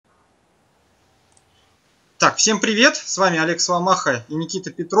Так, всем привет, с вами Олег Соломаха и Никита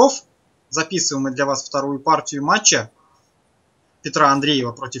Петров. Записываем мы для вас вторую партию матча Петра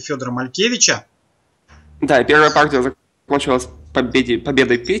Андреева против Федора Малькевича. Да, первая партия закончилась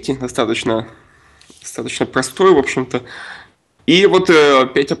победой Пети, достаточно простой, в общем-то. И вот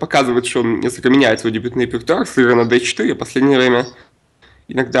Петя показывает, что он несколько меняет свой дебютный репертуар, сыграл на D4. В последнее время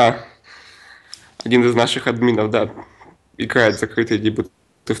иногда один из наших админов, да, играет закрытые дебюты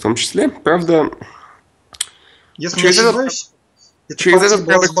в том числе. Правда, Если не ошибаюсь, эта партия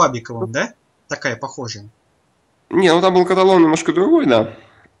была с Бабиковым, да? Такая похожая. Не, ну там был каталон немножко другой, да.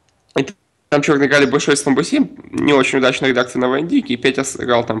 И там черные играли B6 с B7, не очень удачная редакция на Вандике, и Петя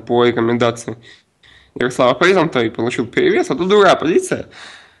сыграл там по рекомендации Ярослава Призанта и получил перевес, а тут другая позиция.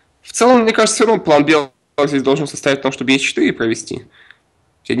 В целом, мне кажется, все равно план белых здесь должен состоять в том, чтобы Е4 провести.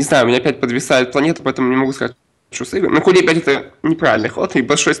 Я не знаю, у меня опять подвисает планета, поэтому не могу сказать, что сыграю. На коне 5 это неправильный ход, и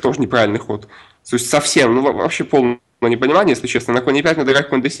b6 тоже неправильный ход. То есть совсем, ну вообще полное непонимание, если честно. На коне 5 надо играть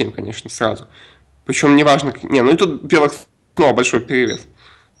конь d7, конечно, сразу. Причем неважно, не, ну и тут белых снова большой перевес.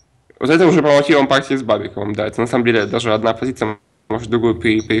 Вот это уже по мотивам партии с Бабиковым, да, это на самом деле даже одна позиция может в другую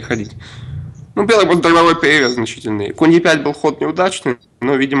переходить. Ну, белый был здоровый перевес значительный. Конь e5 был ход неудачный,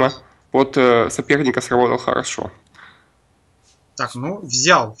 но, видимо, под соперника сработал хорошо. Так, ну,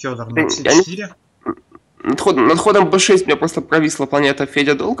 взял Федор на c4. Над ходом b6 у меня просто провисла планета.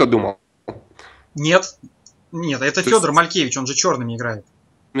 Федя долго думал? Нет, это Федор Малькевич, он же черными играет.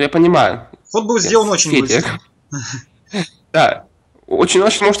 Ну, я понимаю. Ход был сделан очень быстро. Да, очень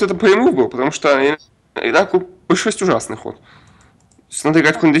может это прямой был, потому что иногда b6 ужасный ход. Надо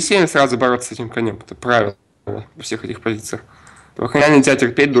играть конь d7 и сразу бороться с этим конем. Это правило во всех этих позициях. Коня нельзя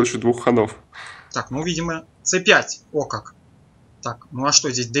терпеть дольше двух ходов. Так, ну, видимо, c5. О как. Так, ну а что,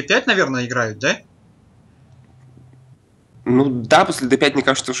 здесь d5, наверное, играют, да? Ну да, после d5, мне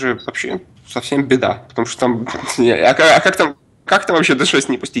кажется, уже вообще совсем беда. Потому что там... как там вообще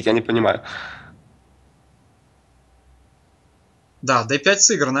d6 не пустить, я не понимаю. Да, d5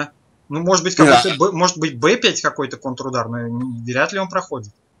 сыграно. Ну, может быть, какой-то, может быть, b5 какой-то контрудар, но вряд ли он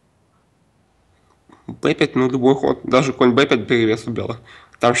проходит. b5, ну любой ход. Даже конь b5 перевес у белых.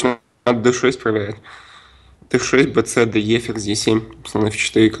 Там же надо d6 проверять. d6, bc, de, ферзь e7, слон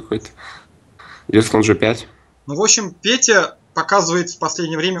f4 какой-то. Идет слон g5. Ну, в общем, Петя показывает в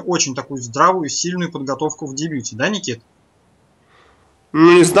последнее время очень такую здравую, сильную подготовку в дебюте, да, Никит?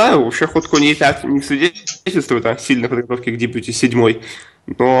 Ну, не знаю, вообще ход конь e5 не свидетельствует о сильной подготовке к дебюте, седьмой.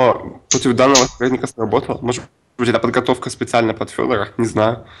 Но против данного соперника сработало. Может быть, это подготовка специально под Федора, не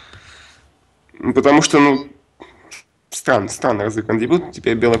знаю. Потому что, ну, странно разыгран дебют.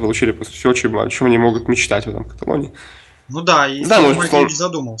 Теперь белые получили просто все, о чем они могут мечтать в этом каталоне. Ну да, и да, Федор Малькевич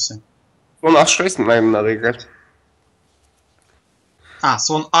задумался. Слон А6, наверное, надо играть. А,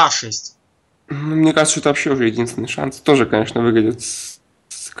 слон А6. Мне кажется, что это вообще уже единственный шанс. Тоже, конечно, выглядит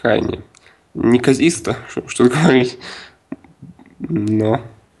крайне неказисто, что говорить. Но...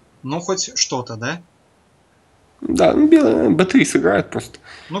 Ну, хоть что-то, да? Да, ну, белые b3 сыграют просто.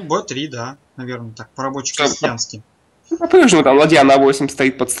 Ну, b3, да, наверное, так, по-рабоче-крестьянски. По-прежнему там ладья на 8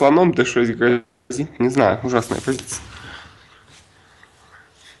 стоит под слоном, d6 грозит. Не знаю, ужасная позиция.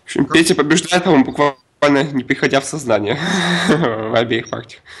 В общем, Петя побеждает, по-моему, буквально не приходя в сознание в обеих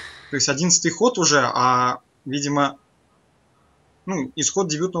партиях. То есть 11-й ход уже, а, видимо, ну, исход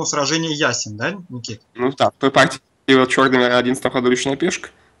дебютного сражения ясен, да, Никит? Ну да, в той партии черными 11 ходу личная пешка,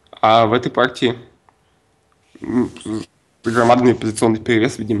 а в этой партии громадный позиционный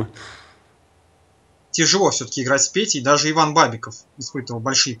перевес, видимо. Тяжело все-таки играть с Петей, даже Иван Бабиков испытывал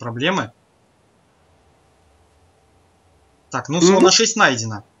большие проблемы. Так, ну слон А6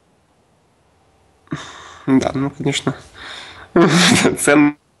 найдено. Да, ну, конечно,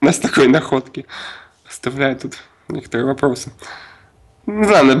 ценность такой находки оставляет тут некоторые вопросы. Не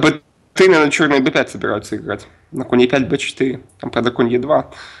знаю, на b3, наверное, черные b5 собираются играть. На конь e5, b4. Там, правда, конь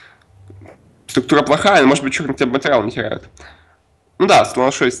e2. Структура плохая, но, может быть, черный тебя материал не теряют. Ну да, слон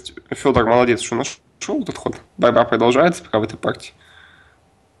А6. Федор молодец, что нашел этот ход. Борьба продолжается пока в этой партии.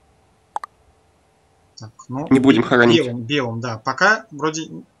 Так, ну, не будем хоронить. Белым, да. Пока вроде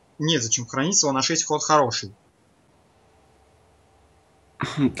незачем хранить, слон А6 ход хороший.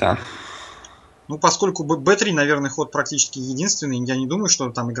 Да. Ну, поскольку b3, наверное, ход практически единственный, я не думаю, что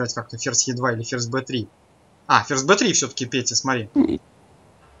там играть как-то ферзь e2 или ферзь b3. А, ферзь b3 все-таки, Петя, смотри.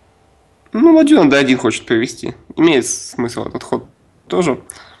 Ну, ладью он d1 хочет перевести. Имеет смысл этот ход тоже.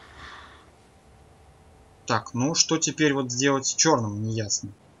 Так, ну что теперь вот сделать черным, неясно.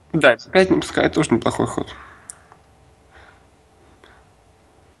 Да, опять не пускай, тоже неплохой ход.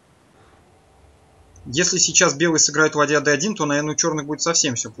 Если сейчас белый сыграет ладья d1, то, наверное, у черных будет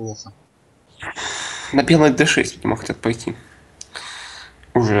совсем все плохо. На белый d6, видимо, хотят пойти.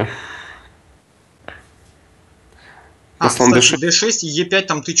 Уже. А, Слон кстати, d6. d6 и e5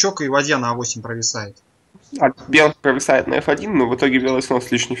 там тычок и ладья на a8 провисает. А, белый провисает на f1, но в итоге белый слон с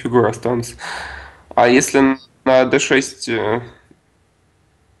лишней фигурой останется. А если на d6...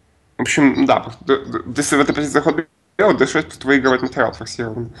 В общем, да, если в этой позиции заход белый, d6 просто выигрывает материал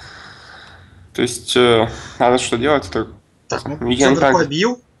форсированный. То есть, надо что делать, это... Так, ну, Я не центр знаю,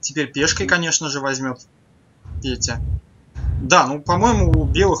 побил. Теперь пешкой, конечно же, возьмет Петя. Да, ну, по-моему, у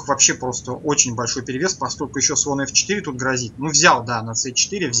белых вообще просто очень большой перевес, поскольку еще слон f4 тут грозит. Ну, взял, да, на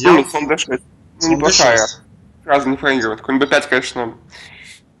c4 взял. ну, слон d6. Слон Неплохая. d6. Сразу не проигрывает. Конь b5, конечно...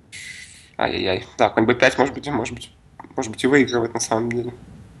 Ай-яй-яй. Да, конь b5 может быть и выигрывает на самом деле.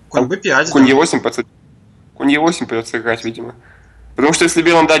 Конь b5, Конь да. e8, конь e8 придется играть, видимо. Потому что если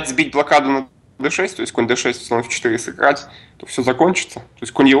белым дать сбить блокаду на d6, то есть конь d6, слон f4 сыграть, то все закончится. То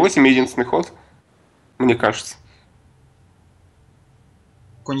есть конь e8 единственный ход, мне кажется.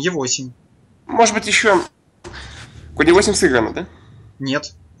 Конь e8. Может быть еще... Конь e8 сыграно, да?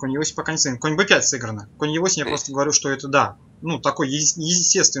 Нет, конь e8 пока не сыграно. Конь b5 сыграно. Конь e8 я просто говорю, что это да. Ну, такой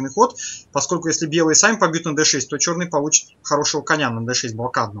естественный ход, поскольку если белые сами побьют на d6, то черный получит хорошего коня на d6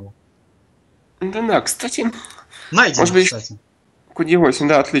 блокадного. Да, кстати... Найдено, может быть, кстати. Конь e8,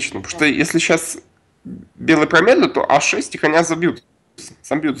 да, отлично. Потому что если сейчас белый промедлит, то а6 и коня забьют.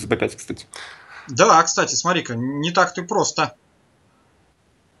 Сам бьют с b5, кстати. Да, кстати, смотри-ка, не так-то просто.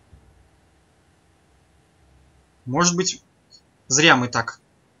 Может быть, зря мы так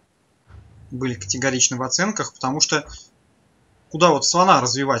были категоричны в оценках, потому что куда вот слона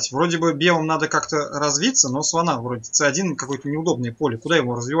развивать? Вроде бы белым надо как-то развиться, но слона вроде c1 какое-то неудобное поле. Куда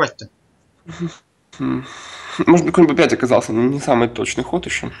его развивать-то? Может быть, конь b5 оказался не самый точный ход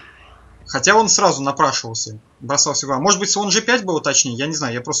еще. Хотя он сразу напрашивался, бросался в. Может быть, слон g5 было точнее? Я не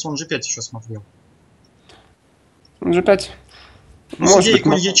знаю, я просто слон g5 еще смотрел. g5. Ну, Может быть,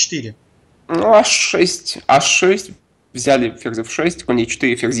 конь e4. Ну, а6 взяли ферзь f6, конь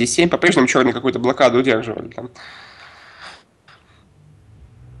e4, ферзь e7. По-прежнему черные какую-то блокаду удерживали там.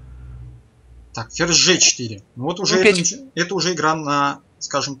 Так, ферзь g4. Ну вот уже это уже игра на,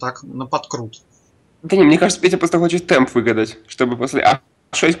 скажем так, на подкрут. Да не, мне кажется, Петя просто хочет темп выгадать, чтобы после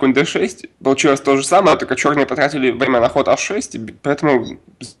а6, конь d6 получилось то же самое, только черные потратили время на ход а6, и поэтому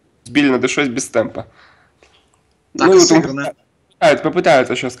сбили на d6 без темпа. Так ну и сыграно.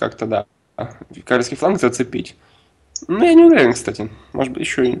 Попытаются сейчас как-то, да, корейский фланг зацепить. Ну, я не уверен, кстати. Может быть,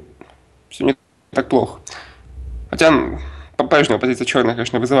 еще и все не так плохо. Хотя, по-прежнему позиция черная,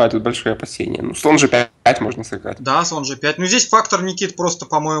 конечно, вызывает тут большие опасения. Ну, слон g5 можно сыграть. Да, слон g5. Ну, здесь фактор, Никит, просто,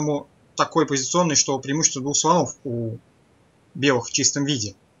 по-моему, такой позиционный, что преимущество двух слонов у белых в чистом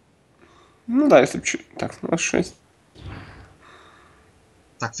виде. Ну да, если бы... Так, ну, h6.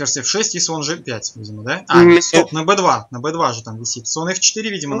 Так, ферзь f6 и слон g5, видимо, да? А, нет, стоп, на b2. На b2 же там висит. Слон f4,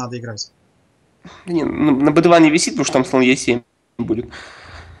 видимо, надо играть. Да не, на b2 не висит, потому что там слон e7 будет.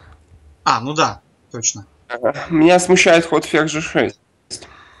 А, ну да, точно. Меня смущает ход ферзь g6.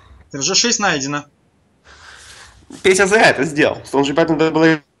 Ферзь g6 найдено. Петя зря это сделал. Слон g5 надо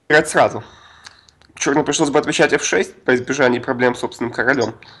было играть сразу. Черным пришлось бы отвечать f6 по избежанию проблем с собственным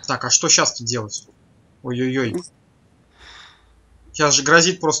королем. Так, а что сейчас-то делать? Ой-ой-ой. Сейчас же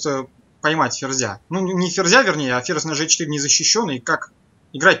грозит просто поймать ферзя. Ну, не ферзя, вернее, а ферзь на g4 не защищенный. Как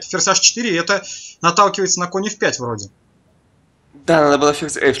играть ферзь h4, это наталкивается на конь f5 вроде. Да, надо было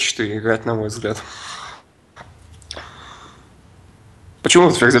ферзь f4 играть, на мой взгляд.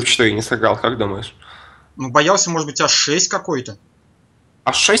 Почему ферзь f4 не сыграл, как думаешь? Ну, боялся, может быть, h6 какой-то.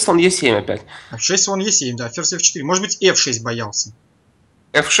 А6 слон e7 опять. h6 слон e7, да, ферзь f4. Может быть, f6 боялся.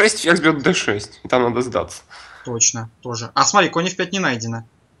 f6, ферзь бьет d6. И там надо сдаться. Точно, тоже. А смотри, конь f5 не найдено.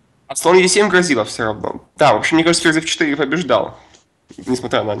 А слон e7 грозило все равно. Да, в общем, мне кажется, ферзь f4 побеждал.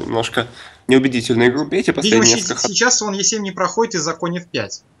 Несмотря на немножко неубедительную игру Пети последние несколько ходов. Сейчас слон e7 не проходит из-за конь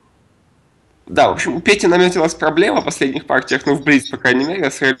f5. Да, в общем, у Пети наметилась проблема в последних партиях, ну, в блиц, по крайней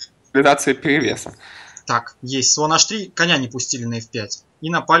мере, с реализацией перевеса. Так, есть. Слон h3, коня не пустили на f5. И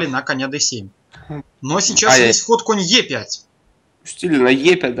напали на коня d7. Но сейчас есть ход конь e5. Пустили на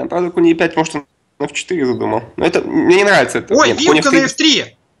e5, да, правда, конь e5, может, он на f4 задумал. Но это, мне не нравится это. Ой, вилка на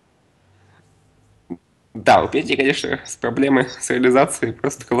f3! Да, у Пети, конечно, с проблемы с реализацией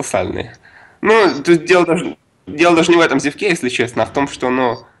просто колоссальные. Ну, тут дело даже не в этом зевке, если честно, а в том, что,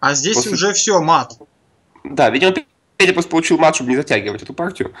 ну... А здесь уже все, мат. Да, видимо, Петя просто получил мат, чтобы не затягивать эту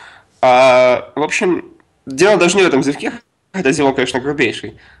партию. В общем, дело даже не в этом зевке, хотя зевок, конечно,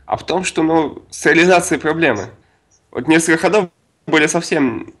 грубейший, а в том, что, ну, с реализацией проблемы. Вот несколько ходов были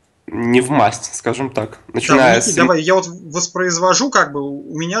совсем не в масть, скажем так. Начиная да, Никит, давай, я вот воспроизвожу, как бы,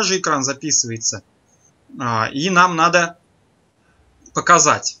 у меня же экран записывается. И нам надо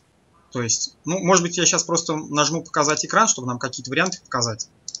показать. То есть, ну, может быть, я сейчас просто нажму показать экран, чтобы нам какие-то варианты показать.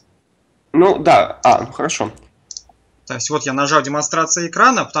 Ну, да. Ну хорошо. То есть, вот я нажал демонстрация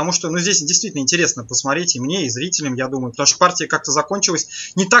экрана, потому что, ну, здесь действительно интересно посмотреть и мне, и зрителям, я думаю, потому что партия как-то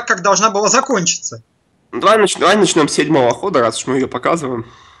закончилась не так, как должна была закончиться. Давай начнем с 7-го хода, раз уж мы ее показываем.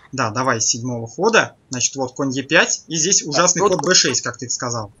 Да, давай с 7-го хода. Значит, вот конь Е5, и здесь ужасный ход Б6, как ты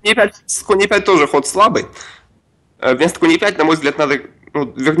сказал. Конь Е5 тоже ход слабый. Вместо конь Е5, на мой взгляд, надо,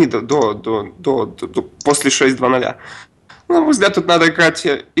 ну, верни после 6-2-0. Ну, на мой взгляд, тут надо играть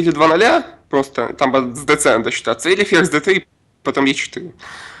или 2-0, просто там с ДЦ надо считаться, или ферзь d3, потом Е4.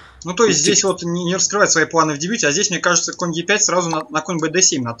 Ну, то есть здесь вот не раскрывать свои планы в дебюте, а здесь, мне кажется, конь Е5 сразу на конь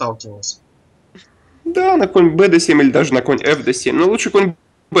БД7 наталкивался. Да, на конь БД7 или даже на конь ФД7. Ну, лучше конь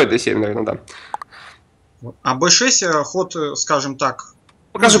БД7, наверное, да. А Б6 ход, скажем так,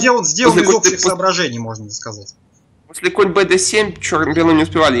 сделан из общих соображений, можно сказать. После конь БД7 черно-белые не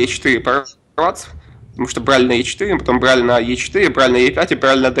успевали Е4 прорваться, потому что брали на Е4, потом брали на Е4, брали на Е5 и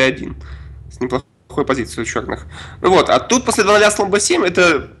брали на D1. С неплохой позицией у черных. Ну вот, а тут после 2-0 слон Б7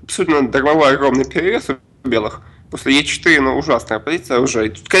 это абсолютно дармовой огромный перевес у белых. После Е4, ну, ужасная позиция уже. И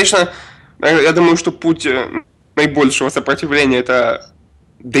тут, конечно, я думаю, что путь наибольшего сопротивления это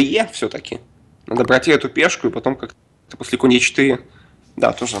ДЕ все-таки. Надо брать эту пешку и потом как-то после конь Е4.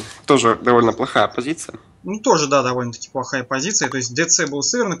 Да, тоже довольно плохая позиция. Ну, тоже, да, довольно-таки плохая позиция. То есть ДЦ был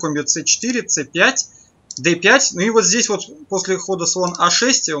сыгран, комби С4, С5, Д5. Ну и вот здесь вот после хода слон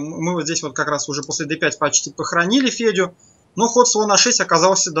А6, мы вот здесь вот как раз уже после Д5 почти похоронили Федю. Но ход слон А6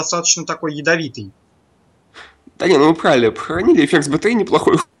 оказался достаточно такой ядовитый. Да не, ну мы правильно похоронили. Ферзь Б3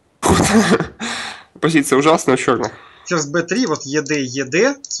 неплохой ход. Позиция ужасная у черных. Ферзь Б3, вот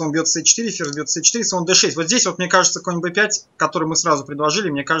ЕД, слон бьет С4, ферзь бьет С4, слон Д6. Вот здесь вот, мне кажется, конь Б5, который мы сразу предложили,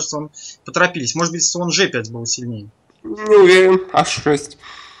 мне кажется, он поторопились. Может быть, слон Ж5 был сильнее. Не уверен. H6.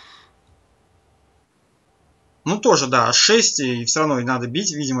 Ну, тоже, да, H6, и все равно надо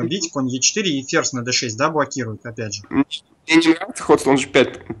бить, видимо, бить. Конь Е4 и ферзь на D6, да, блокирует, опять же. Мне не нравится ход слон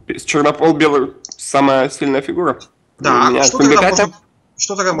G5. Чернопол белый самая сильная фигура. Да,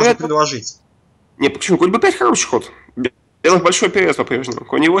 что тогда можно предложить? Не, почему? Конь b5 хороший ход. Белых большой перевес по-прежнему.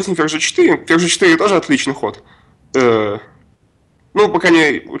 Конь e8, ферзь g4. Ферзь g4 тоже отличный ход. Ну, пока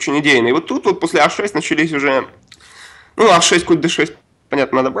не очень идейный. Вот тут вот после а6 начались уже... Ну, а6, конь d6,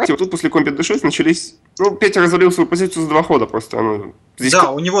 понятно, надо брать. И вот тут после конь d6 начались... Ну, Петя развалил свою позицию за 2 хода просто. Ну, здесь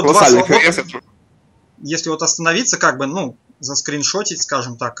да, у него 2 перевес. Если вот остановиться, как бы, ну, заскриншотить,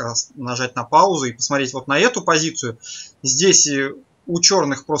 скажем так, нажать на паузу и посмотреть вот на эту позицию. Здесь у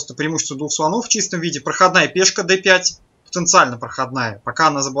черных просто преимущество 2 слонов в чистом виде. Проходная пешка d5, потенциально проходная, пока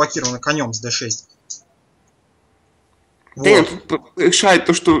она заблокирована конем с d6. Да вот. Нет, тут решает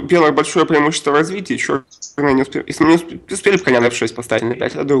то, что белое большое преимущество в развитии, черные не успели. Если мы не успели в коня на f6 поставить на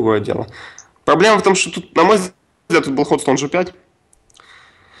 5, это другое дело. Проблема в том, что тут, на мой взгляд, тут был ход слон g5.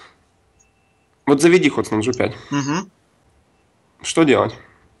 Вот заведи ход слон g5. Угу. Что делать?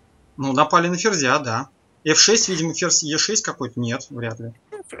 Ну, напали на ферзя, да. f6, видимо, ферзь e6 какой-то? Нет, вряд ли.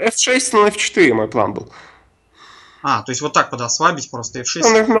 f6, слон f4 мой план был. А, то есть вот так подослабить просто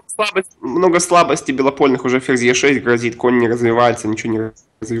f6. Много слабостей белопольных, уже ферзь e6 грозит, конь не развивается, ничего не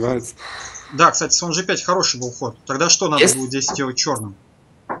развивается. Да, кстати, слон g5 хороший был ход. Тогда что надо будет здесь делать черным?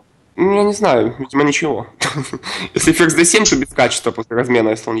 Ну, я не знаю, видимо, ничего. Если ферзь d7, то без качества после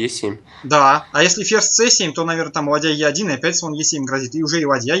размена слон e7. Да, а если ферзь c7, то, наверное, там ладья e1 и опять слон e7 грозит. И уже и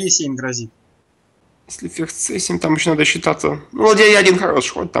ладья e7 грозит. Если ферзь c7, там еще надо считаться... Ну, ладья e1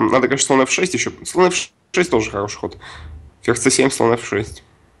 хороший ход, там надо, конечно, слон f6 еще. Слон f6 тоже хороший ход. Ферзь c7, слон f6.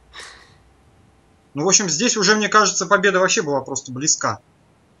 Ну, в общем, здесь уже, мне кажется, победа вообще была просто близка.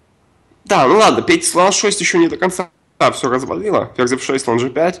 Да, ну ладно, Петя слон h6 еще не до конца все развалило. Ферзь f6, слон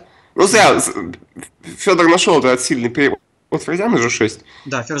g5. Ну, зря Федор нашел этот сильный перевод ферзя на g6.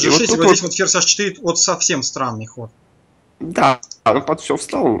 Да, ферзь g6, и вот здесь вот ферзь h4, вот совсем странный ход. Да, ну под все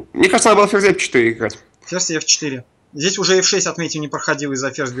встал. Мне кажется, надо было ферзь f4 играть. Ферзь f4. Здесь уже f6, отметим, не проходил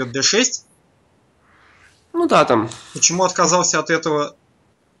из-за ферзь бьет d6. Ну да, там. Почему отказался от этого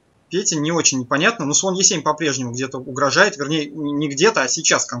Петя, не очень непонятно. Но слон e7 по-прежнему где-то угрожает. Вернее, не где-то, а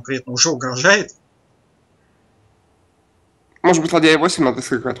сейчас конкретно уже угрожает. Может быть, ладья e8 надо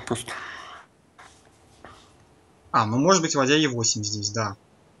сыграть просто. А, ну может быть ладья e8 здесь, да.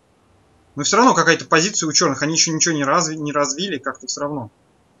 Но все равно какая-то позиция у черных. Они еще ничего не развили, как-то все равно.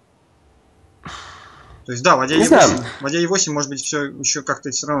 То есть да, ладья e8. Ладья e8, может быть, все еще как-то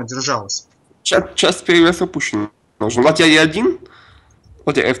все равно держалось. Часть перевеса опущена. Нужно ладья e1,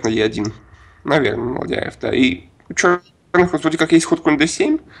 ладья f на e1. Наверное, ладья f, да. И у черных вроде как есть ход конь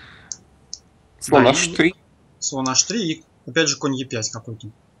d7. Слон Да, h3. слон h3 и опять же конь e5 какой-то.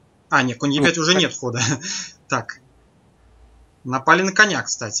 А, нет, конь e5 уже нет хода. Так. Напали на коня,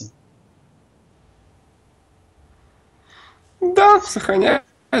 кстати. Да, сохраняет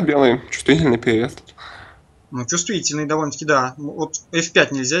белый чувствительный перевес. Ну, чувствительный довольно-таки, да. Вот f5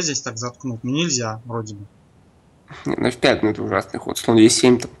 нельзя здесь так заткнуть. Ну, нельзя, вроде бы. Нет, на f5, ну это ужасный ход. Слон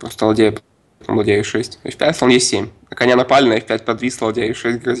e7, там просто ладья, потом ладья e6. f5, слон e7. На коня напали, на f5 подвис, ладья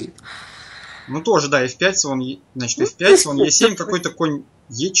e6 грозит. Ну, тоже, да, f5, слон, значит, f5, слон e7, какой-то конь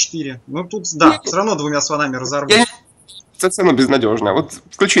e4. Ну, тут, да, все равно двумя слонами разорвут. Цену безнадежная. Вот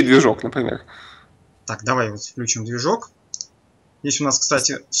включи движок, например. Так, давай вот включим движок. Здесь у нас,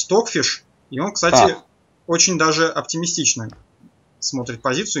 кстати, Stockfish, и он, кстати, очень даже оптимистично смотрит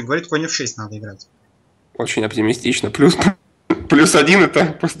позицию и говорит, конь f6 надо играть. Очень оптимистично. Плюс 1 это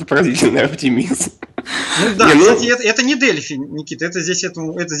просто поразительный оптимизм. Ну да, кстати, это не Дельфи, Никита, это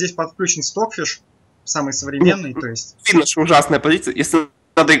здесь подключен Stockfish, самый современный, то есть. Видно, что ужасная позиция. Если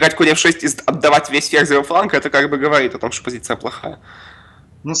надо играть конь f6 и отдавать весь ферзевый фланг, это как бы говорит о том, что позиция плохая.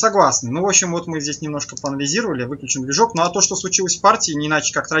 Ну, согласны. Ну, в общем, вот мы здесь немножко поанализировали, выключим движок. Ну, а то, что случилось в партии, не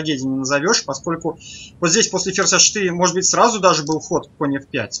иначе как трагедии не назовешь, поскольку вот здесь после ферзь h4, может быть, сразу даже был ход конь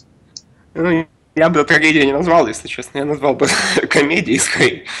f5. Ну, я бы трагедию не назвал, если честно. Я назвал бы комедией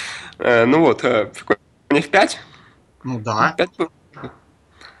скорее. Ну вот, конь f5. Ну, да. F5.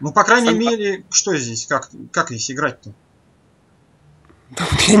 Ну, по крайней мере, что здесь? Как здесь играть-то?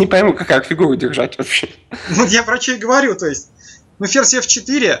 Я не пойму, как фигуру держать вообще. Ну, я про что и говорю, то есть. Ну, ферзь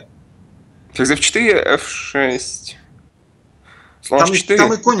f4. Ферзь f4, f6. Слон h4.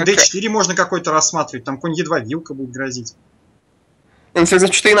 Там и конь d4 можно какой-то рассматривать. Там конь e2 вилка будет грозить. Ну, ферзь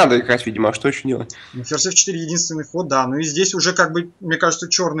f4 надо играть, видимо, а что еще делать? Ну, ферзь f4 единственный ход, да. Ну и здесь уже как бы, мне кажется,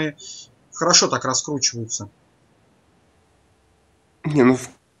 черные хорошо так раскручиваются. Не, ну в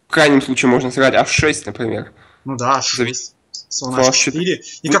крайнем случае можно сыграть h6, например. Ну да, h6. Слон h4.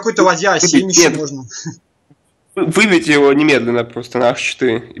 И какой-то ладья a7 еще можно. Выбить его немедленно просто на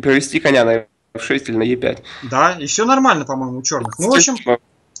h4 и перевести коня на f6 или на e5. Да, и все нормально, по-моему, у черных. Ну, в общем,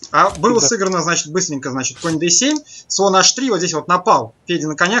 было сыграно, значит, быстренько, значит, конь d7, слон h3, вот здесь вот напал Федя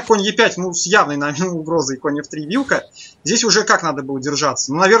на коня, конь e5, ну, с явной угрозой, конь f3 вилка. Здесь уже как надо было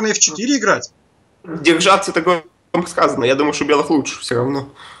держаться? Ну, наверное, f4 играть. Держаться такое сказано, я думаю, что белых лучше все равно.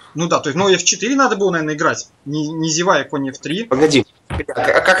 Ну да, то есть, ну, f4 надо было, наверное, играть, не зевая конь f3. Погоди,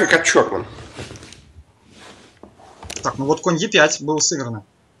 а как играть черным? Так, ну вот конь e5 было сыграно.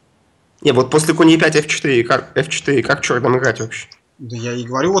 Не, вот после конь e5 f4, как черным играть вообще? Да я и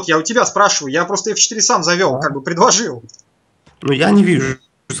говорю, вот я у тебя спрашиваю, я просто f4 сам завел, как бы предложил. Ну я не вижу,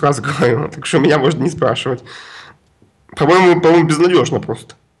 сразу говорю, так что меня можно не спрашивать. По-моему, безнадежно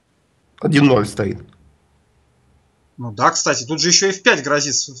просто. 1-0 стоит. Ну да, кстати, тут же еще f5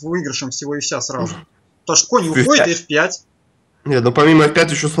 грозит с выигрышем всего и вся сразу. Потому что конь уходит, f5. Нет, но помимо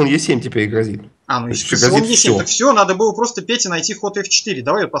f5 еще слон e7 теперь грозит. А, ну если слон e7, так все, надо было просто Пете найти ход f4.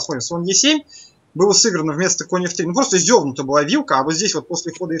 Давай вот посмотрим. Слон e7 было сыграно вместо конь f3. Ну просто зевнута была вилка, а вот здесь вот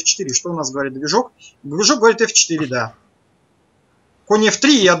после хода f4, что у нас говорит движок? Движок говорит f4, да. Конь f3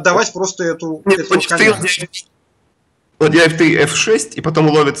 и отдавать просто эту коня. Ладья f3, f6, и потом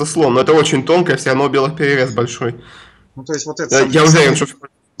ловится слон. Но это очень тонко, все равно белых перевес большой. Ну то есть вот это... Я уверен, что...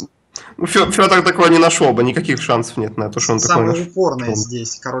 Ну, Федор такого не нашел бы, никаких шансов нет на то, что он такой нашел. Самое упорное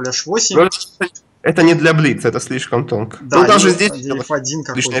здесь, король h8. Это не для блица, это слишком тонко. Да, ну, даже здесь f1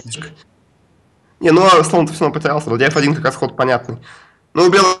 какой-то. Не, ну а слон-то все равно потерялся, ладья f1 как раз ход понятный. Ну, у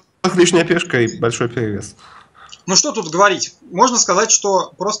белых лишняя пешка и большой перевес. Ну что тут говорить? Можно сказать,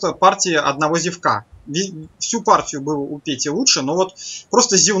 что просто партия одного зевка. Всю партию было у Пети лучше, но вот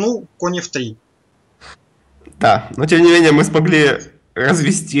просто зевнул конь f3. Да, но тем не менее мы смогли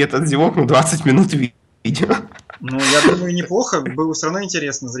развести этот зевок, 20 минут видео. Ну, я думаю, неплохо. Было все равно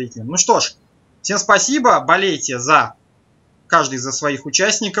интересно зрителям. Ну что ж, всем спасибо. Болейте каждый за своих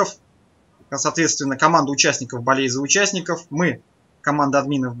участников. Соответственно, команда участников болеет за участников. Мы, команда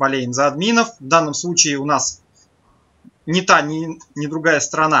админов, болеем за админов. В данном случае у нас ни та, ни другая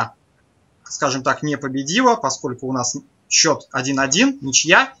страна, скажем так, не победила, поскольку у нас счет 1-1,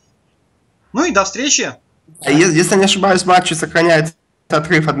 ничья. Ну и до встречи. Если не ошибаюсь, в матче сохраняется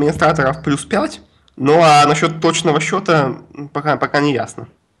отрыв администраторов плюс 5. Ну а насчет точного счета пока не ясно.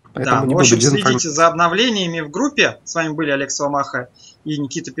 Поэтому да, в общем, следите за обновлениями в группе. С вами были Олег Соломаха и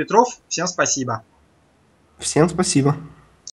Никита Петров. Всем спасибо. Всем спасибо.